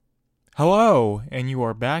Hello, and you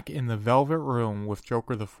are back in the Velvet Room with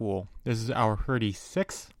Jokerthefool. This is our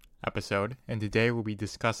 36th episode, and today we'll be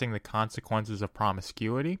discussing the consequences of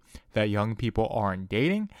promiscuity, that young people aren't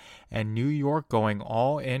dating, and New York going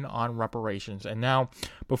all in on reparations. And now,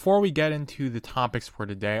 before we get into the topics for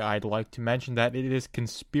today, I'd like to mention that it is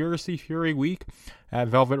Conspiracy Theory Week at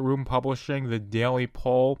Velvet Room Publishing, the daily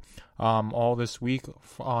poll, all this week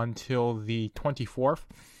until the 24th.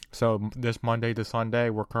 So this Monday to Sunday,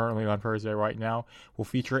 we're currently on Thursday right now, will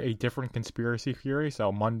feature a different conspiracy theory.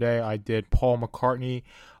 So Monday I did Paul McCartney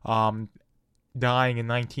dying in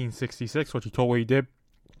 1966, which he totally did.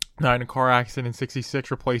 Died in a car accident in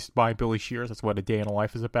 66, replaced by Billy Shears. That's what A Day in a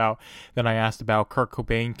Life is about. Then I asked about Kurt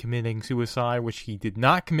Cobain committing suicide, which he did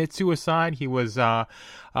not commit suicide. He was killed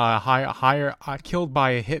by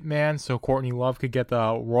a hitman so Courtney Love could get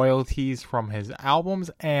the royalties from his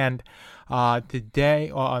albums. And then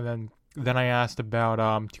I asked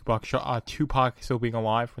about Tupac still being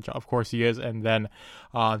alive, which of course he is. And then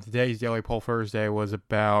today's Daily Poll Thursday was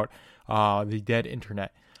about the dead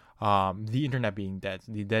internet. The internet being dead,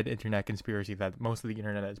 the dead internet conspiracy that most of the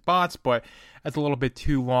internet is bots, but that's a little bit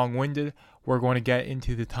too long-winded. We're going to get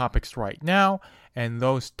into the topics right now, and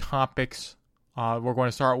those topics, we're going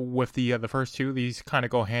to start with the first two. These kind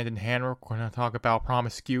of go hand in hand. We're going to talk about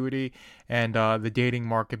promiscuity and the dating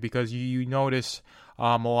market, because you notice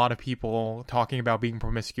a lot of people talking about being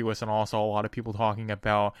promiscuous, and also a lot of people talking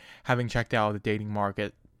about having checked out the dating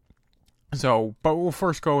market. So, but we'll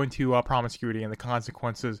first go into promiscuity and the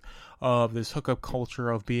consequences of this hookup culture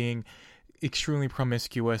of being extremely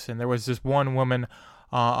promiscuous. And there was this one woman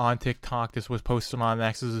on TikTok, this was posted on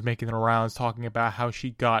X, this was making the rounds, talking about how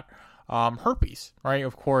she got herpes, right?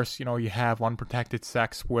 Of course, you have unprotected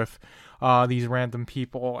sex with these random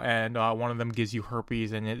people, and one of them gives you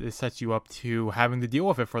herpes, and it sets you up to having to deal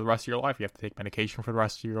with it for the rest of your life. You have to take medication for the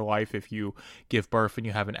rest of your life. If you give birth and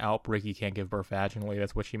you have an outbreak, you can't give birth vaginally.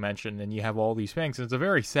 That's what she mentioned, and you have all these things. It's a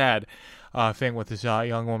very sad thing what this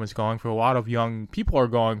young woman's going through. A lot of young people are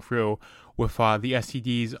going through with the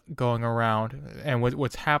STDs going around, and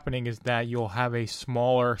what's happening is that you'll have a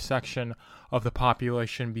smaller section of the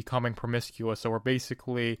population becoming promiscuous. So we're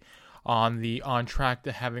basically on track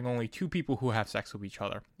to having only two people who have sex with each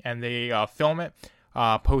other, and they film it,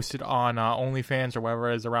 post it on OnlyFans or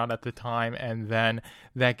whatever it is around at the time, and then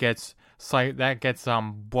that gets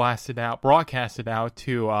broadcasted out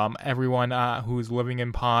to everyone who's living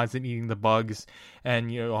in pods and eating the bugs,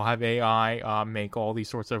 and you'll have AI make all these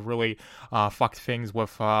sorts of really fucked things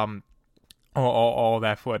with all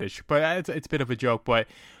that footage. But it's a bit of a joke. But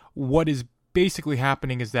what is basically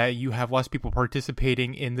happening is that you have less people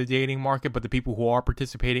participating in the dating market, but the people who are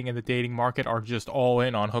participating in the dating market are just all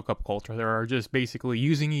in on hookup culture. They're just basically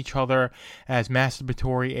using each other as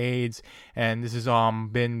masturbatory aids, and this has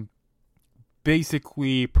been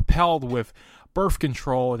basically propelled with birth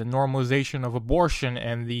control and the normalization of abortion,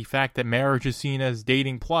 and the fact that marriage is seen as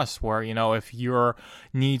dating plus, where if your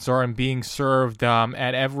needs aren't being served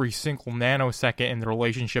at every single nanosecond in the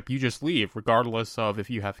relationship, you just leave, regardless of if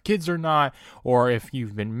you have kids or not, or if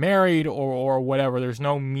you've been married or whatever. There's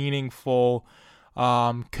no meaningful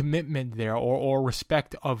commitment there, or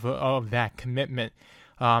respect of that commitment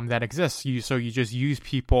that exists. So you just use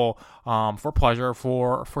people for pleasure,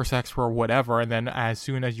 for sex, for whatever, and then as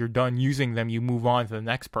soon as you're done using them, you move on to the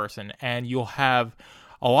next person. And you'll have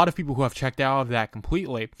a lot of people who have checked out of that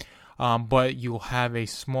completely, but you'll have a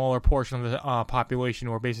smaller portion of the population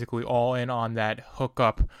who are basically all in on that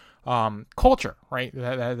hookup culture, right?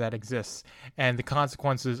 That exists, and the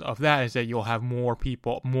consequences of that is that you'll have more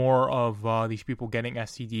of these people getting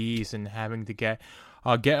STDs and having to get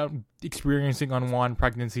experiencing unwanted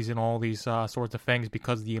pregnancies and all these sorts of things,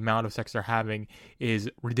 because the amount of sex they're having is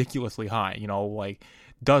ridiculously high. Like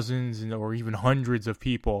dozens or even hundreds of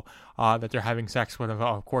people that they're having sex with.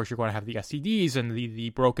 Of course, you're going to have the STDs and the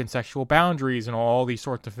broken sexual boundaries and all these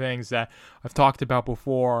sorts of things that I've talked about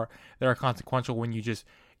before that are consequential when you just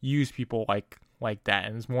use people like that.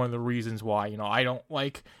 And it's one of the reasons why I don't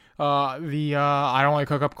like I don't like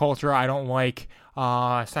hookup culture. I don't like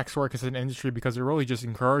sex work as an industry, because it really just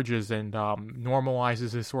encourages and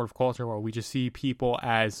normalizes this sort of culture where we just see people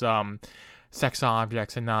as sex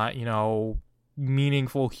objects and not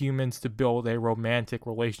meaningful humans to build a romantic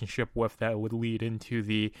relationship with, that would lead into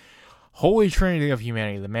the holy trinity of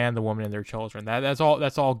humanity: the man, the woman, and their children. That's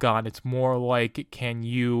all gone. It's more like, can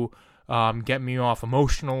you get me off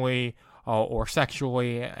emotionally, or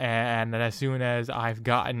sexually, and then as soon as I've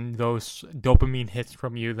gotten those dopamine hits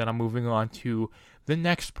from you, then I'm moving on to the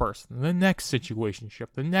next person, the next situationship,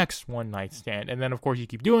 the next one night stand. And then of course you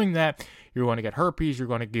keep doing that, you're going to get herpes, you're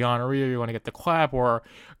going to get gonorrhea, you're going to get the clap, or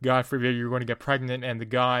God forbid you're going to get pregnant, and the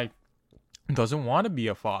guy doesn't want to be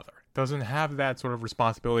a father, doesn't have that sort of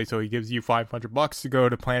responsibility, so he gives you $500 to go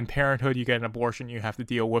to Planned Parenthood, you get an abortion, you have to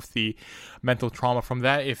deal with the mental trauma from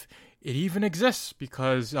that, if it even exists,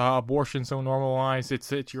 because abortion's so normalized.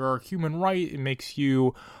 It's your human right. It makes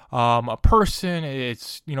you a person.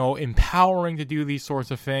 It's, empowering to do these sorts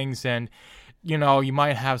of things. And, you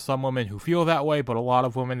might have some women who feel that way, but a lot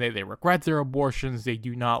of women, they regret their abortions. They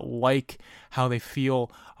do not like how they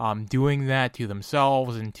feel doing that to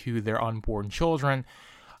themselves and to their unborn children.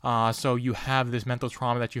 So you have this mental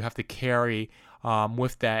trauma that you have to carry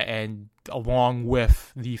with that, and along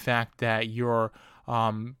with the fact that you're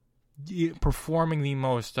performing the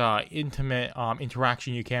most intimate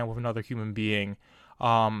interaction you can with another human being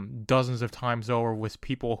dozens of times over with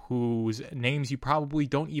people whose names you probably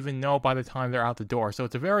don't even know by the time they're out the door. So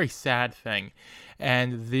it's a very sad thing.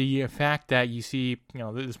 And the fact that you see,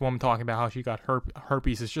 this woman talking about how she got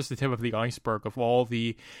herpes is just the tip of the iceberg of all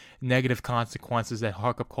the negative consequences that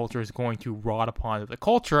hookup culture is going to rot upon the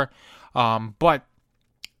culture. But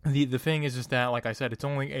the thing is that, like I said, it's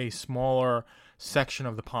only a smaller section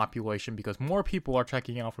of the population, because more people are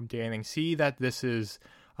checking out from dating, see that this is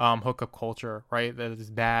hookup culture, right? That is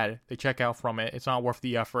bad. They check out from it. It's not worth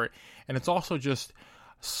the effort. And it's also just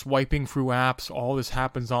swiping through apps. All this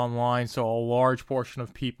happens online. So a large portion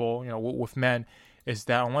of people, with men, is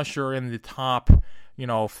that unless you're in the top,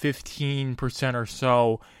 15% or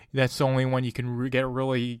so, that's the only one you can get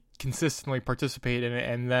really consistently participate in it.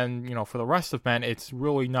 And then, for the rest of men, it's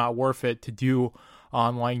really not worth it to do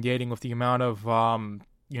online dating with the amount of,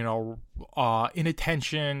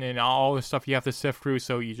 inattention and all this stuff you have to sift through.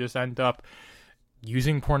 So you just end up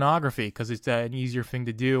using pornography because it's an easier thing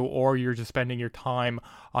to do, or you're just spending your time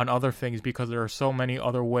on other things because there are so many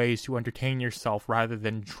other ways to entertain yourself rather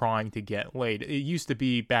than trying to get laid. It used to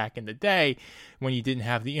be back in the day when you didn't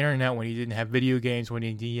have the internet, when you didn't have video games, when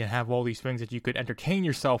you didn't have all these things that you could entertain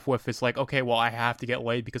yourself with. It's like, okay, well, I have to get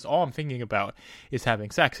laid because all I'm thinking about is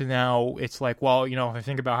having sex. And now it's like, well, if I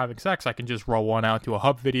think about having sex, I can just roll one out to a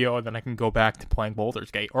hub video and then I can go back to playing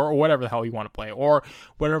Baldur's Gate or whatever the hell you want to play, or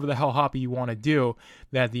whatever the hell hobby you want to do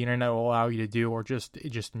that the internet will allow you to do, or just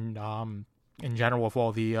in general with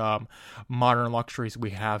all the modern luxuries we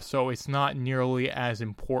have. So it's not nearly as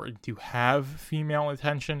important to have female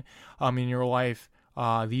attention in your life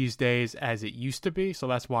these days as it used to be. So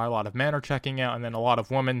that's why a lot of men are checking out, and then a lot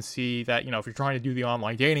of women see that, if you're trying to do the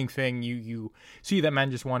online dating thing, you see that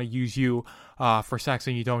men just want to use you for sex,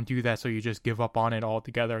 and you don't do that, so you just give up on it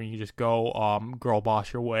altogether, and you just go girl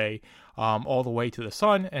boss your way all the way to the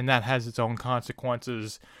sun, and that has its own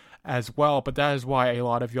consequences as well. But that is why a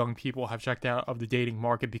lot of young people have checked out of the dating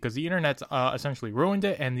market, because the internet's essentially ruined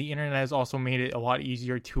it, and the internet has also made it a lot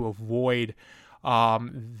easier to avoid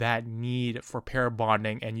that need for pair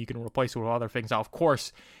bonding, and you can replace it with other things. Now, of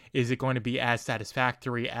course, is it going to be as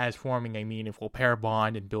satisfactory as forming a meaningful pair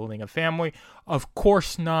bond and building a family? Of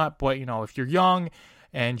course not. But if you're young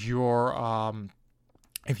and you're well,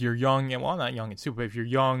 not young and stupid, but if you're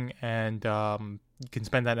young and you can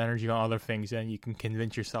spend that energy on other things, and you can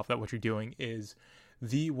convince yourself that what you're doing is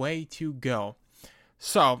the way to go.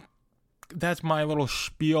 So that's my little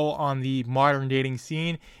spiel on the modern dating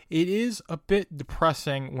scene. It is a bit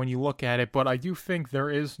depressing when you look at it, but I do think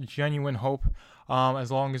there is genuine hope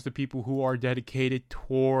as long as the people who are dedicated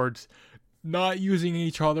towards not using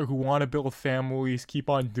each other, who want to build families, keep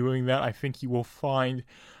on doing that. I think you will find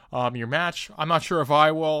your match. I'm not sure if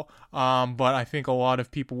I will, but I think a lot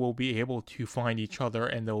of people will be able to find each other,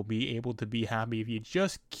 and they'll be able to be happy if you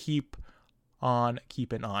just keep on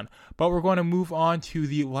keeping on. But we're going to move on to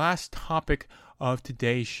the last topic of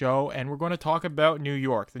today's show, and we're going to talk about New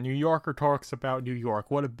York. The New Yorker talks about New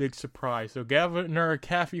York. What a big surprise. So Governor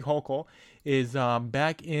Kathy Hochul is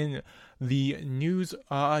back in the news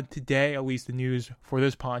today, at least the news for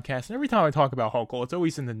this podcast. And every time I talk about Hochul, it's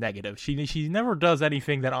always in the negative. She never does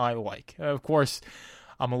anything that I like. Of course,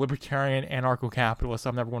 I'm a libertarian, anarcho-capitalist.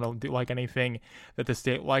 I'm never going to like anything that the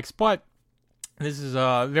state likes, but this is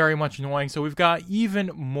very much annoying. So we've got even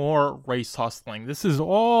more race hustling. This is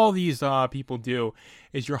all these people do,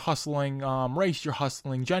 is you're hustling race, you're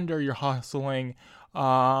hustling gender, you're hustling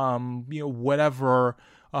whatever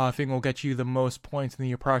thing will get you the most points in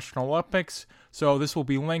the oppression Olympics. So this will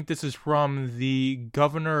be linked. This is from the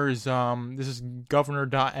governor's, this is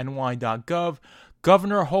governor.ny.gov.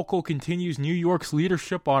 Governor Hochul continues New York's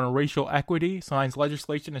leadership on racial equity, signs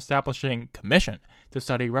legislation establishing commission to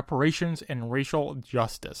study reparations and racial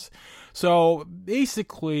justice. So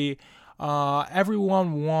basically,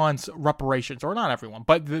 everyone wants reparations, or not everyone,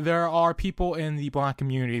 but there are people in the black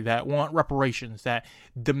community that want reparations, that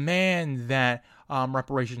demand that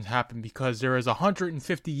reparations happen, because there is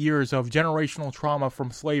 150 years of generational trauma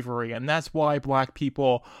from slavery, and that's why black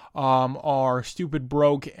people are stupid,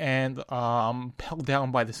 broke, and held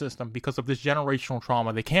down by the system, because of this generational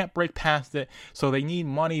trauma. They can't break past it, so they need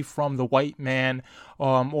money from the white man,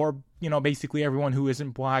 or basically everyone who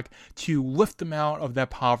isn't black, to lift them out of that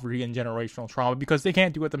poverty and generational trauma, because they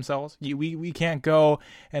can't do it themselves. We can't go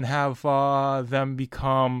and have them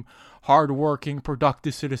become hardworking,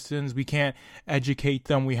 productive citizens. We can't educate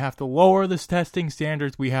them. We have to lower the testing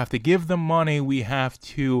standards. We have to give them money. We have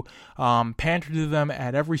to pander to them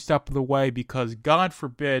at every step of the way, because God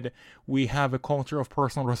forbid we have a culture of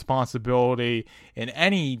personal responsibility in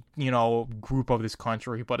any, group of this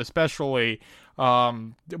country, but especially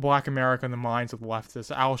Black America in the minds of the leftists.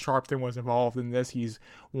 Al Sharpton was involved in this. He's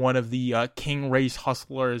one of the king race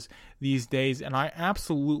hustlers these days, and I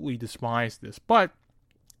absolutely despise this. But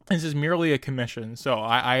this is merely a commission, so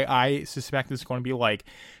I suspect it's going to be like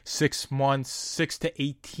 6 to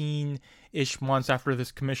 18-ish months after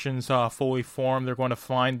this commission's fully formed. They're going to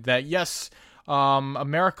find that, yes,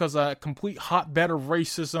 America's a complete hotbed of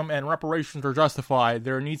racism and reparations are justified.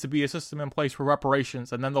 There needs to be a system in place for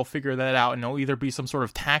reparations, and then they'll figure that out, and there'll either be some sort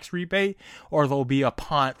of tax rebate, or there'll be a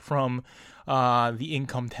pot from the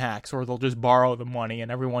income tax, or they'll just borrow the money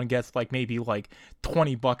and everyone gets maybe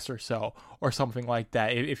 $20 or so, or something like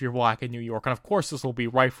that, if you're black in New York. And of course this will be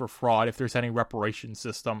rife for fraud. If there's any reparation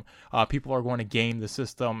system, people are going to game the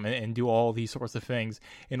system and do all these sorts of things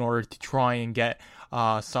in order to try and get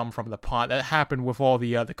some from the pot. That happened with all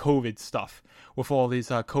the COVID stuff, with all these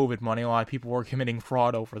COVID money. A lot of people were committing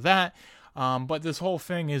fraud over that. But this whole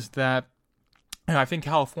thing is that, and I think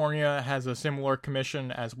California has a similar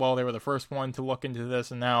commission as well. They were the first one to look into this,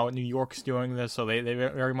 and now New York's doing this, so they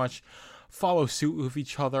very much follow suit with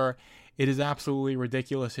each other. It is absolutely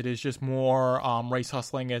ridiculous. It is just more race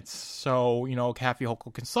hustling. It's so, Kathy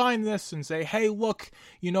Hochul can sign this and say, hey, look,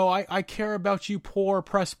 I care about you poor,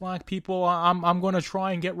 oppressed black people. I'm going to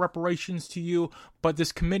try and get reparations to you, but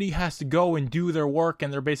this committee has to go and do their work,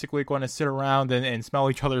 and they're basically going to sit around and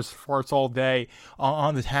smell each other's farts all day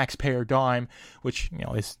on the taxpayer dime, which,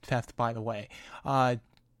 is theft, by the way.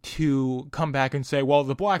 To come back and say, well,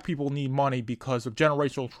 the black people need money because of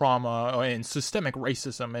generational trauma and systemic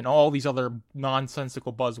racism and all these other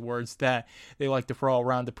nonsensical buzzwords that they like to throw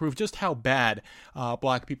around to prove just how bad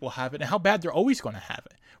black people have it and how bad they're always going to have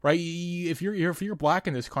it, right? If you're black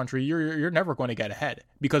in this country, you're never going to get ahead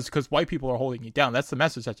because white people are holding you down. That's the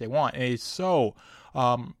message that they want. And it's so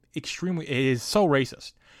it is so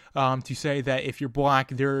racist. To say that if you're black,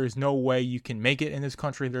 there is no way you can make it in this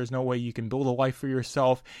country. There's no way you can build a life for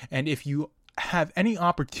yourself. And if you have any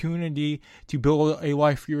opportunity to build a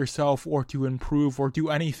life for yourself or to improve or do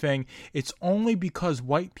anything, it's only because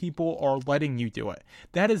white people are letting you do it.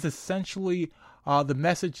 That is essentially the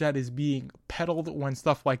message that is being peddled when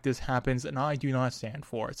stuff like this happens, and I do not stand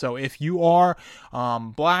for it. So if you are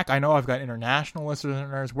black, I know I've got international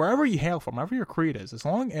listeners, wherever you hail from, wherever your creed is, as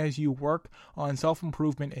long as you work on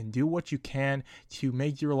self-improvement and do what you can to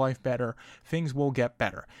make your life better, things will get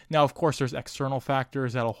better. Now, of course, there's external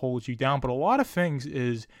factors that'll hold you down, but a lot of things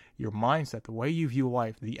is your mindset, the way you view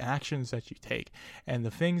life, the actions that you take, and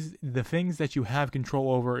the things that you have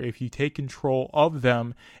control over. If you take control of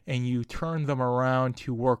them and you turn them around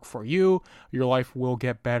to work for you, your life will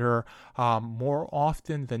get better more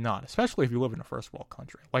often than not, especially if you live in a first world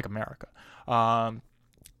country like America.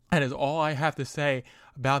 That is all I have to say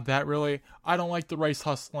about that, really. I don't like the race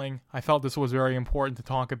hustling. I felt this was very important to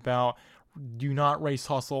talk about. Do not race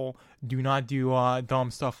hustle. Do not do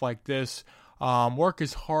dumb stuff like this. Work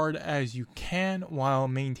as hard as you can while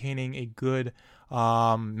maintaining a good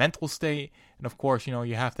mental state. And of course,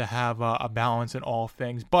 you have to have a balance in all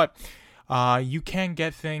things. But you can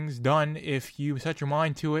get things done if you set your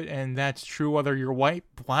mind to it. And that's true whether you're white,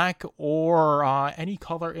 black, or any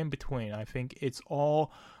color in between. I think it's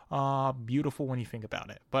all beautiful when you think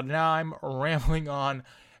about it. But now I'm rambling on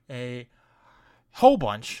a whole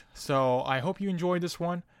bunch. So I hope you enjoyed this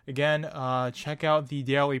one. Again, check out the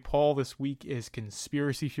daily poll. This week is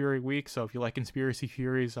Conspiracy Theory Week, so if you like conspiracy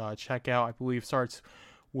theories, check out, I believe starts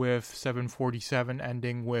with 747,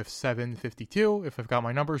 ending with 752, if I've got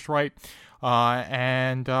my numbers right.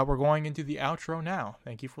 And we're going into the outro now.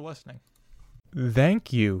 Thank you for listening.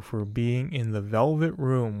 Thank you for being in the Velvet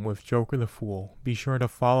Room with Joker the Fool. Be sure to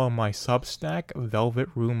follow my Substack,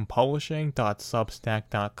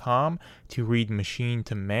 velvetroompublishing.substack.com, to read Machine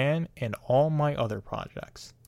to Man and all my other projects.